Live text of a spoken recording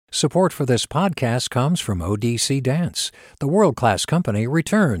Support for this podcast comes from ODC Dance. The world-class company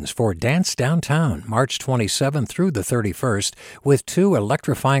returns for Dance Downtown, March 27th through the 31st, with 2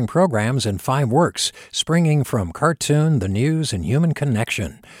 electrifying programs and 5 works, springing from cartoon, the news, and human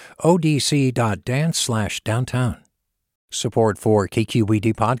connection. odc.dance/downtown. Support for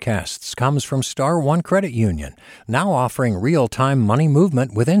KQED podcasts comes from Star One Credit Union, now offering real-time money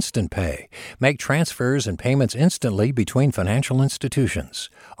movement with Instant Pay. Make transfers and payments instantly between financial institutions,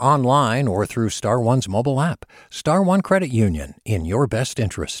 online or through Star One's mobile app. Star One Credit Union, in your best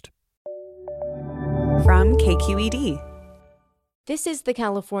interest. From KQED. This is the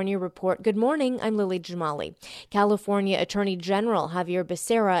California Report. Good morning, I'm Lily Jamali. California Attorney General Xavier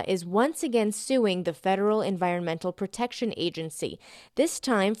Becerra is once again suing the Federal Environmental Protection Agency, this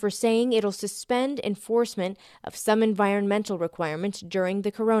time for saying it'll suspend enforcement of some environmental requirements during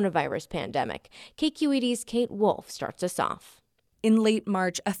the coronavirus pandemic. KQED's Kate Wolf starts us off. In late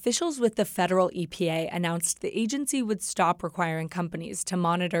March, officials with the federal EPA announced the agency would stop requiring companies to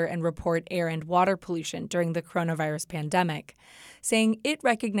monitor and report air and water pollution during the coronavirus pandemic, saying it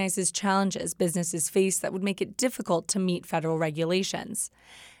recognizes challenges businesses face that would make it difficult to meet federal regulations.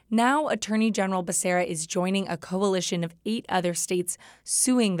 Now, Attorney General Becerra is joining a coalition of 8 other states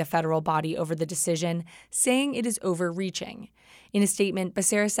suing the federal body over the decision, saying it is overreaching. In a statement,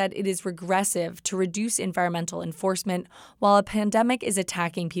 Becerra said it is regressive to reduce environmental enforcement while a pandemic is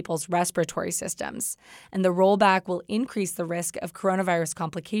attacking people's respiratory systems, and the rollback will increase the risk of coronavirus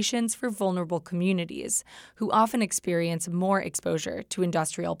complications for vulnerable communities, who often experience more exposure to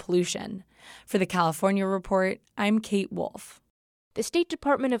industrial pollution. For the California Report, I'm Kate Wolf. The State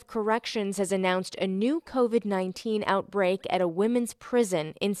Department of Corrections has announced a new COVID-19 outbreak at a women's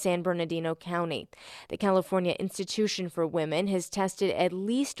prison in San Bernardino County. The California Institution for Women has tested at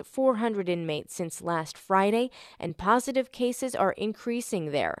least 400 inmates since last Friday, and positive cases are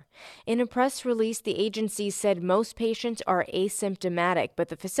increasing there. In a press release, the agency said most patients are asymptomatic, but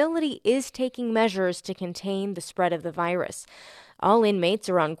the facility is taking measures to contain the spread of the virus. All inmates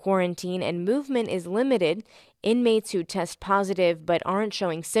are on quarantine and movement is limited. Inmates who test positive but aren't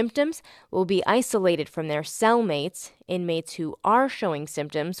showing symptoms will be isolated from their cellmates. Inmates who are showing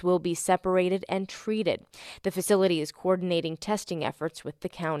symptoms will be separated and treated. The facility is coordinating testing efforts with the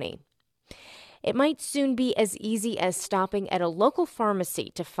county. It might soon be as easy as stopping at a local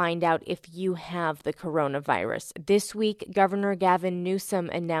pharmacy to find out if you have the coronavirus. This week, Governor Gavin Newsom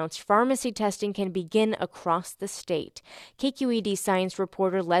announced pharmacy testing can begin across the state. KQED science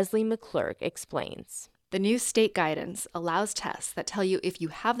reporter Leslie McClurg explains. The new state guidance allows tests that tell you if you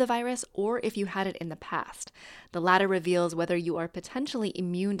have the virus or if you had it in the past. The latter reveals whether you are potentially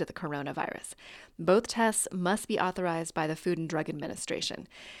immune to the coronavirus. Both tests must be authorized by the Food and Drug Administration.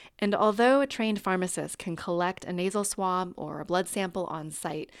 And although a trained pharmacist can collect a nasal swab or a blood sample on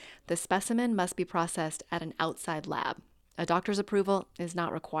site, the specimen must be processed at an outside lab. A doctor's approval is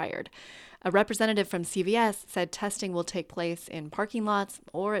not required. A representative from CVS said testing will take place in parking lots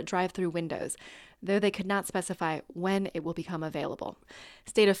or at drive-through windows, though they could not specify when it will become available.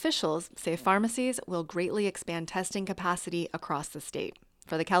 State officials say pharmacies will greatly expand testing capacity across the state.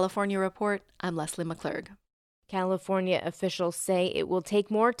 For the California Report, I'm Leslie McClurg. California officials say it will take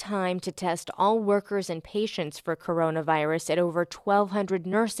more time to test all workers and patients for coronavirus at over 1,200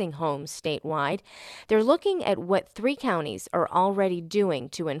 nursing homes statewide. They're looking at what 3 counties are already doing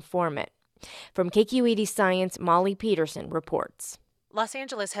to inform it. From KQED Science, Molly Peterson reports. Los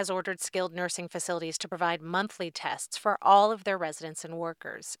Angeles has ordered skilled nursing facilities to provide monthly tests for all of their residents and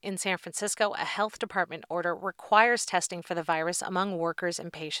workers. In San Francisco, a health department order requires testing for the virus among workers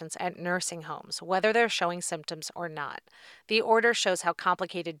and patients at nursing homes, whether they're showing symptoms or not. The order shows how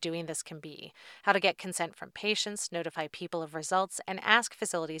complicated doing this can be, how to get consent from patients, notify people of results, and ask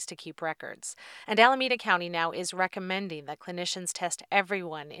facilities to keep records. And Alameda County now is recommending that clinicians test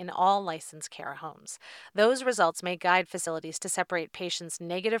everyone in all licensed care homes. Those results may guide facilities to separate patients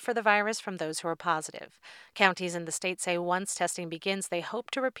negative for the virus from those who are positive. Counties in the state say once testing begins, they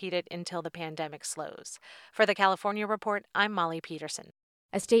hope to repeat it until the pandemic slows. For the California Report, I'm Molly Peterson.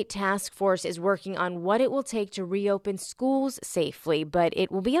 A state task force is working on what it will take to reopen schools safely, but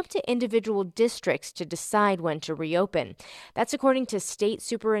it will be up to individual districts to decide when to reopen. That's according to State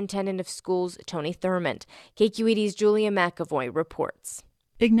Superintendent of Schools Tony Thurmond. KQED's Julia McAvoy reports.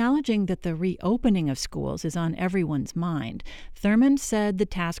 Acknowledging that the reopening of schools is on everyone's mind, Thurmond said the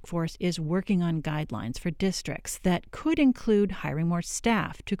task force is working on guidelines for districts that could include hiring more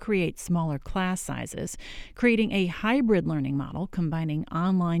staff to create smaller class sizes, creating a hybrid learning model combining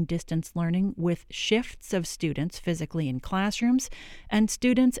online distance learning with shifts of students physically in classrooms and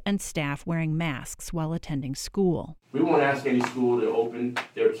students and staff wearing masks while attending school. We won't ask any school to open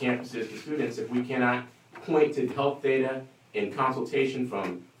their campuses to students if we cannot point to health data in consultation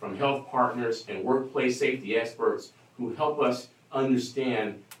from health partners and workplace safety experts who help us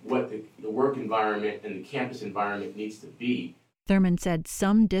understand what the work environment and the campus environment needs to be. Thurmond said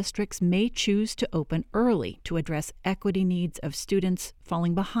some districts may choose to open early to address equity needs of students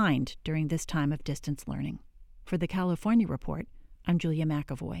falling behind during this time of distance learning. For the California Report, I'm Julia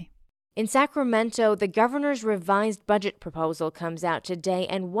McEvoy. In Sacramento, the governor's revised budget proposal comes out today,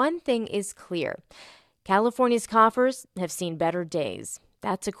 and one thing is clear. California's coffers have seen better days.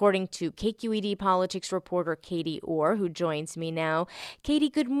 That's according to KQED politics reporter Katie Orr, who joins me now. Katie,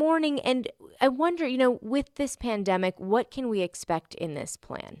 good morning. And I wonder, with this pandemic, what can we expect in this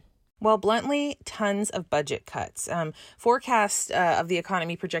plan? Well, bluntly, tons of budget cuts. Forecasts of the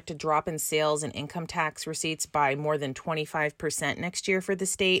economy project a drop in sales and income tax receipts by more than 25% next year for the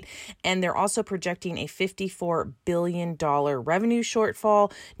state. And they're also projecting a $54 billion revenue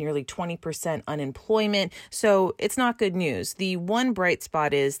shortfall, nearly 20% unemployment. So it's not good news. The one bright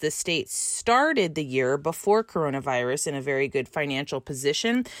spot is the state started the year before coronavirus in a very good financial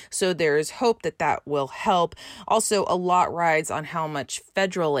position. So there's hope that that will help. Also, a lot rides on how much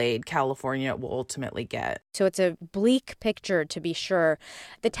federal aid California will ultimately get. So it's a bleak picture, to be sure.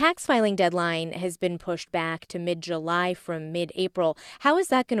 The tax filing deadline has been pushed back to mid-July from mid-April. How is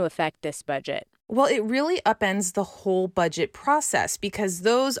that going to affect this budget? Well, it really upends the whole budget process because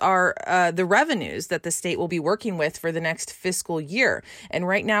those are the revenues that the state will be working with for the next fiscal year. And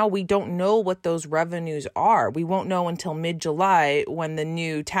right now, we don't know what those revenues are. We won't know until mid-July when the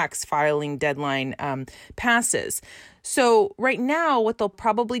new tax filing deadline passes. So right now, what they'll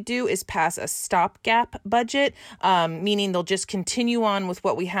probably do is pass a stopgap budget, meaning they'll just continue on with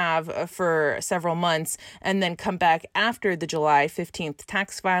what we have for several months and then come back after the July 15th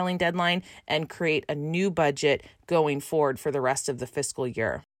tax filing deadline and create a new budget going forward for the rest of the fiscal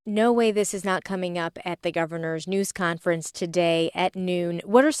year. No way this is not coming up at the governor's news conference today at noon.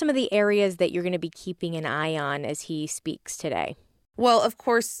 What are some of the areas that you're going to be keeping an eye on as he speaks today? Well, of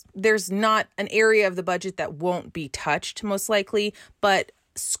course, there's not an area of the budget that won't be touched, most likely, but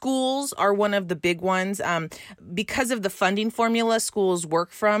schools are one of the big ones. Because of the funding formula schools work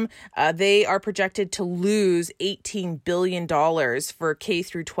from, they are projected to lose $18 billion for K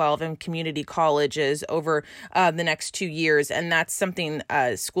through 12 and community colleges over the next 2 years. And that's something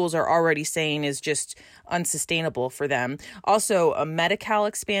schools are already saying is just unsustainable for them. Also, a Medi-Cal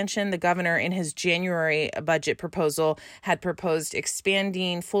expansion. The governor in his January budget proposal had proposed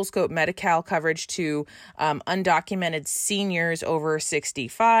expanding full scope Medi-Cal coverage to undocumented seniors over 65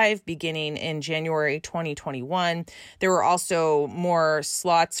 beginning in January 2021. There were also more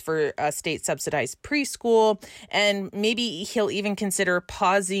slots for state subsidized preschool, and maybe he'll even consider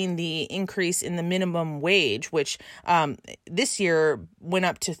pausing the increase in the minimum wage, which this year went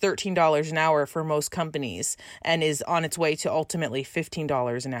up to $13 an hour for most companies and is on its way to ultimately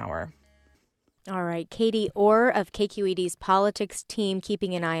 $15 an hour. All right. Katie Orr of KQED's politics team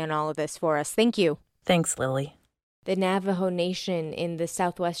keeping an eye on all of this for us. Thank you. Thanks, Lily. The Navajo Nation in the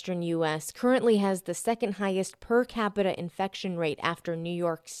southwestern U.S. currently has the second highest per capita infection rate after New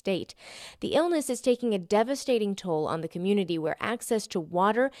York State. The illness is taking a devastating toll on the community where access to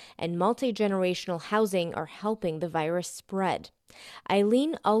water and multi-generational housing are helping the virus spread.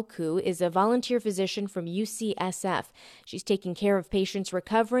 Eileen Ulku is a volunteer physician from UCSF. She's taking care of patients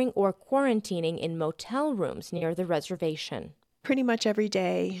recovering or quarantining in motel rooms near the reservation. Pretty much every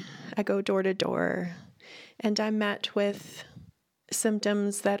day I go door to door, and I'm met with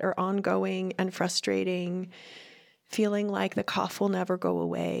symptoms that are ongoing and frustrating, feeling like the cough will never go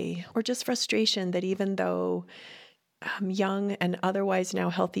away, or just frustration that even though young and otherwise now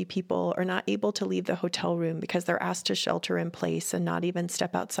healthy people are not able to leave the hotel room because they're asked to shelter in place and not even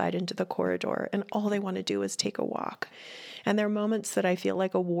step outside into the corridor, and all they want to do is take a walk. And there are moments that I feel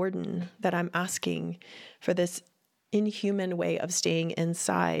like a warden, that I'm asking for this inhuman way of staying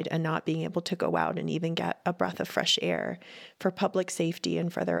inside and not being able to go out and even get a breath of fresh air for public safety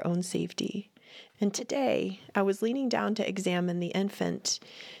and for their own safety. And today, I was leaning down to examine the infant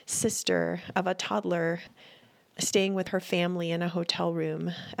sister of a toddler staying with her family in a hotel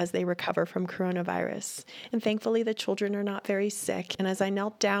room as they recover from coronavirus. And thankfully, the children are not very sick. And as I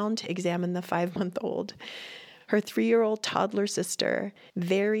knelt down to examine the 5-month-old, Her 3-year-old toddler sister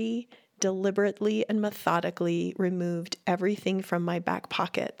very deliberately and methodically removed everything from my back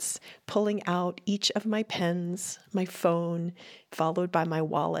pockets, pulling out each of my pens, my phone, followed by my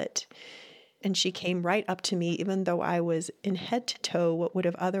wallet. And she came right up to me, even though I was in head to toe what would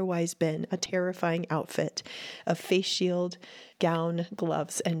have otherwise been a terrifying outfit of face shield, gown,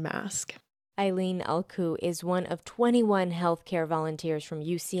 gloves, and mask. Eileen Alku is one of 21 healthcare volunteers from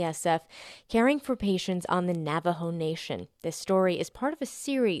UCSF caring for patients on the Navajo Nation. This story is part of a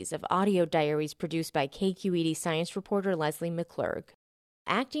series of audio diaries produced by KQED science reporter Leslie McClurg.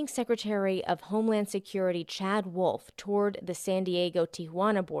 Acting Secretary of Homeland Security Chad Wolf toured the San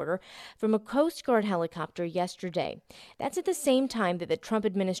Diego-Tijuana border from a Coast Guard helicopter yesterday. That's at the same time that the Trump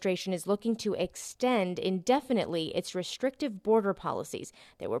administration is looking to extend indefinitely its restrictive border policies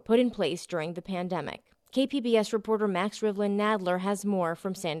that were put in place during the pandemic. KPBS reporter Max Rivlin-Nadler has more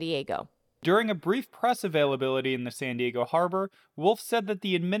from San Diego. During a brief press availability in the San Diego harbor, Wolf said that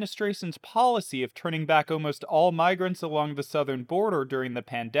the administration's policy of turning back almost all migrants along the southern border during the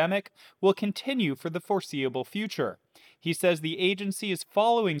pandemic will continue for the foreseeable future. He says the agency is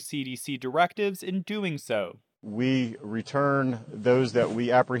following CDC directives in doing so. We return those that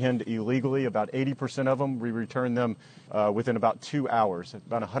we apprehend illegally, about 80% of them. We return them within about 2 hours,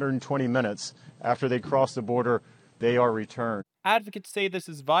 about 120 minutes after they cross the border. They are returned. Advocates say this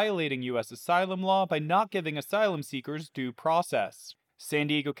is violating U.S. asylum law by not giving asylum seekers due process. San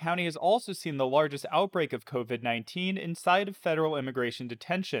Diego County has also seen the largest outbreak of COVID-19 inside of federal immigration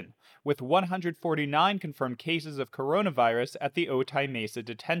detention, with 149 confirmed cases of coronavirus at the Otay Mesa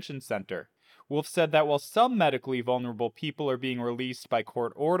Detention Center. Wolf said that while some medically vulnerable people are being released by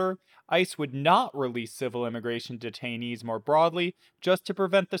court order, ICE would not release civil immigration detainees more broadly just to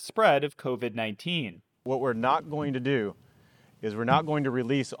prevent the spread of COVID-19. What we're not going to do is we're not going to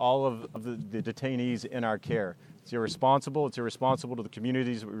release all of the detainees in our care. It's irresponsible. It's irresponsible to the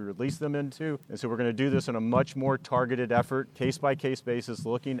communities that we release them into. And so we're going to do this in a much more targeted effort, case-by-case basis,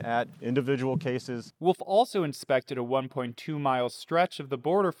 looking at individual cases. Wolf also inspected a 1.2-mile stretch of the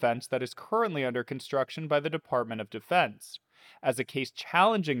border fence that is currently under construction by the Department of Defense, as a case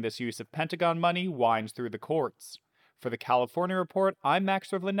challenging this use of Pentagon money winds through the courts. For the California Report, I'm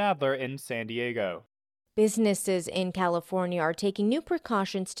Max Rivlin-Nadler in San Diego. Businesses in California are taking new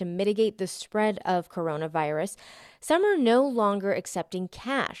precautions to mitigate the spread of coronavirus. Some are no longer accepting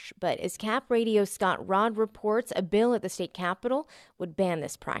cash, but as Cap Radio Scott Rod reports, a bill at the state capitol would ban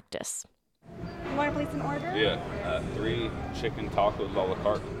this practice. You want to place an order? Yeah, 3 chicken tacos a la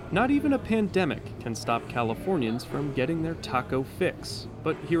carte. Not even a pandemic can stop Californians from getting their taco fix.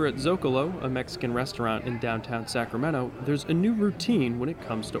 But here at Zocalo, a Mexican restaurant in downtown Sacramento, there's a new routine when it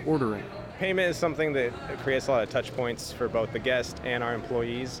comes to ordering. Payment is something that creates a lot of touch points for both the guest and our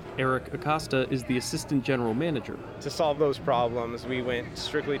employees. Eric Acosta is the assistant general manager. To solve those problems, we went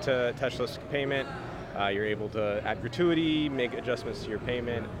strictly to touchless payment. You're able to add gratuity, make adjustments to your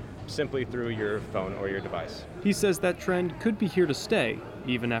payment simply through your phone or your device. He says that trend could be here to stay,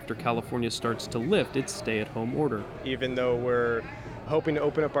 even after California starts to lift its stay-at-home order. Even though we're hoping to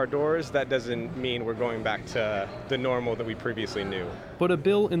open up our doors, that doesn't mean we're going back to the normal that we previously knew. But a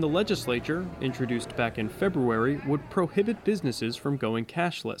bill in the legislature, introduced back in February, would prohibit businesses from going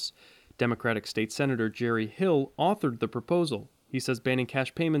cashless. Democratic State Senator Jerry Hill authored the proposal. He says banning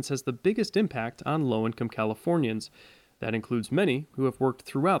cash payments has the biggest impact on low-income Californians. That includes many who have worked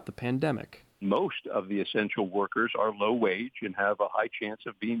throughout the pandemic. Most of the essential workers are low wage and have a high chance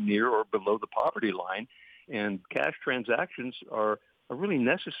of being near or below the poverty line, and cash transactions are really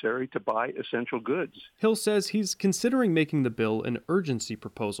necessary to buy essential goods. Hill says he's considering making the bill an urgency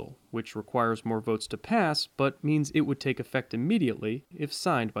proposal, which requires more votes to pass, but means it would take effect immediately if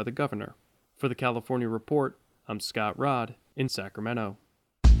signed by the governor. For the California Report, I'm Scott Rod in Sacramento.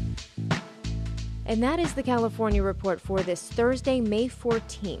 And that is the California Report for this Thursday, May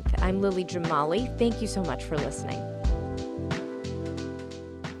 14th. I'm Lily Jamali. Thank you so much for listening.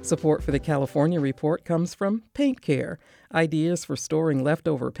 Support for the California Report comes from Paint Care. Ideas for storing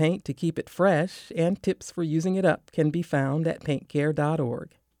leftover paint to keep it fresh and tips for using it up can be found at paintcare.org.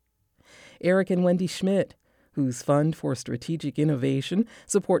 Eric and Wendy Schmidt, whose Fund for Strategic Innovation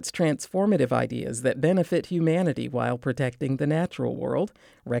supports transformative ideas that benefit humanity while protecting the natural world,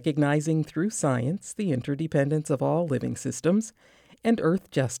 recognizing through science the interdependence of all living systems, and Earth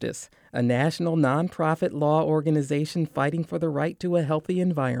Justice, a national nonprofit law organization fighting for the right to a healthy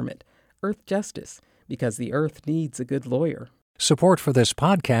environment. Earth Justice, because the earth needs a good lawyer. Support for this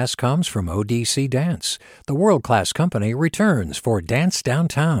podcast comes from ODC Dance. The world-class company returns for Dance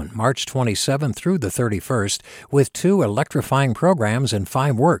Downtown, March 27th through the 31st, with 2 electrifying programs and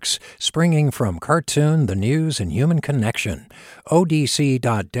 5 works, springing from cartoon, the news, and human connection.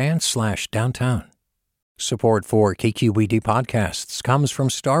 odc.dance/downtown. Support for KQED podcasts comes from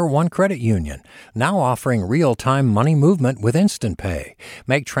Star One Credit Union, now offering real-time money movement with Instant Pay.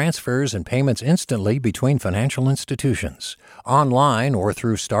 Make transfers and payments instantly between financial institutions, online or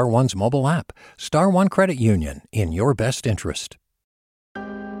through Star One's mobile app. Star One Credit Union, in your best interest.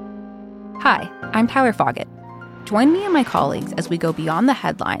 Hi, I'm Tyler Foggett. Join me and my colleagues as we go beyond the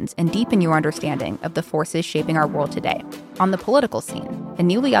headlines and deepen your understanding of the forces shaping our world today on The Political Scene, a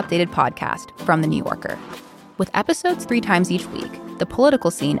newly updated podcast from The New Yorker. With episodes 3 times each week, The Political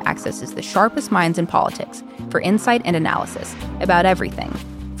Scene accesses the sharpest minds in politics for insight and analysis about everything,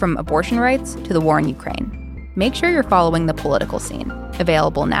 from abortion rights to the war in Ukraine. Make sure you're following The Political Scene,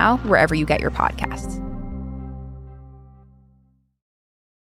 available now wherever you get your podcasts.